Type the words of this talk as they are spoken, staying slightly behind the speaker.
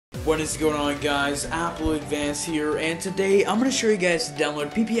What is going on, guys? Apple Advanced here, and today I'm going to show you guys to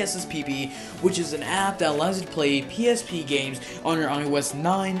download PPSSPP, which is an app that allows you to play PSP games on your iOS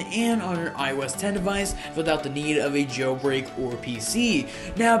 9 and on your iOS 10 device without the need of a jailbreak or PC.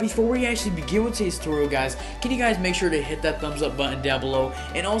 Now, before we actually begin with today's tutorial, guys, can you guys make sure to hit that thumbs up button down below,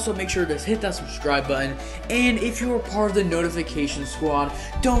 and also make sure to hit that subscribe button, and if you are part of the notification squad,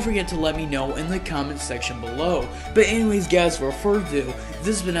 don't forget to let me know in the comment section below. But anyways, guys, without further ado,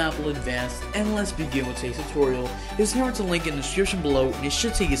 this has been Apple Advanced, and let's begin with today's tutorial. There's a link in the description below, and it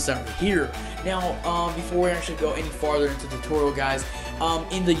should take us over here. Now, before we actually go any farther into the tutorial, guys,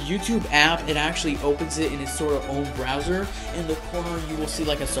 in the YouTube app, it actually opens it in its sort of own browser. In the corner, you will see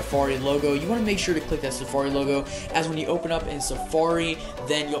like a Safari logo. You want to make sure to click that Safari logo, as when you open up in Safari,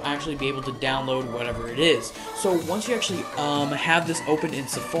 then you'll actually be able to download whatever it is. So once you actually have this open in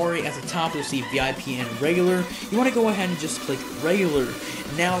Safari, at the top you'll see VIP and regular. You want to go ahead and just click regular.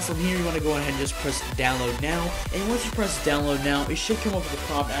 Now from here, you want to go ahead and just press download now, and once you press download now, it should come up with a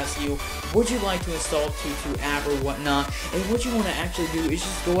prompt asking you, would you like to install To app or whatnot. And what you want to actually do is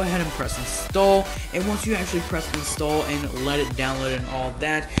just go ahead and press install, and once you actually press install and let it download and all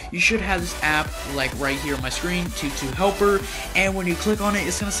that, you should have this app like right here on my screen, To Helper, and when you click on it,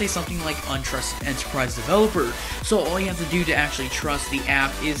 it's going to say something like untrusted enterprise developer. So all you have to do to actually trust the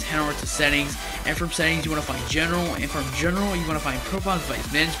app is head over to settings, and from settings you want to find general, and from general you want to find profile device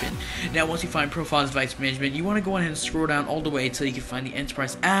management. Now once you find profile device management, you want to go ahead and scroll down all the way until you can find the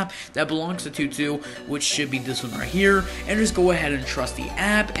enterprise app that belongs to To, which should be this one right here, and just go ahead and trust the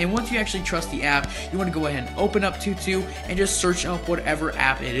app. And once you actually trust the app, you want to go ahead and open up To and just search up whatever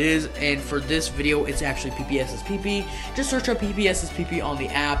app it is, and for this video it's actually PPSSPP. Just search up PPSSPP on the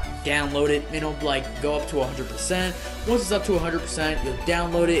app, download it, and it'll like go up to 100%. Once it's up to 100%, you'll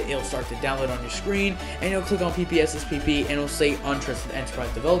download it, it'll start to download on your screen, and you'll click on PPSSPP and it'll say untrusted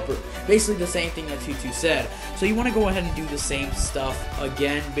enterprise developer. Basically the same thing that To said. So you want to go ahead and do the same stuff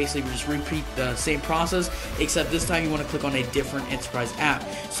again, basically just repeat the same process, except this time you want to click on a different enterprise app.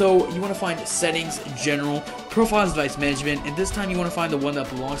 So you want to find settings, general, profile device management, and this time you want to find the one that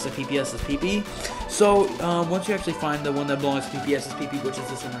belongs to PPSSPP. So once you actually find the one that belongs to PPSSPP, which is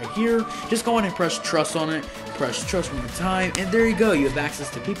this one right here, just go on and press trust on it, press trust one more time, and there you go, you have access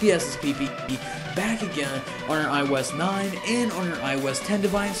to PPSSPP back again on your iOS 9 and on your iOS 10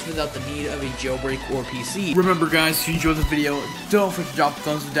 device without the need of a jailbreak or PC. Remember, guys, if you enjoyed the video, don't forget to drop a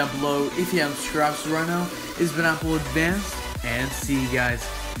thumbs up down below. If you haven't subscribed right now, it's been Apple Advanced, and see you guys.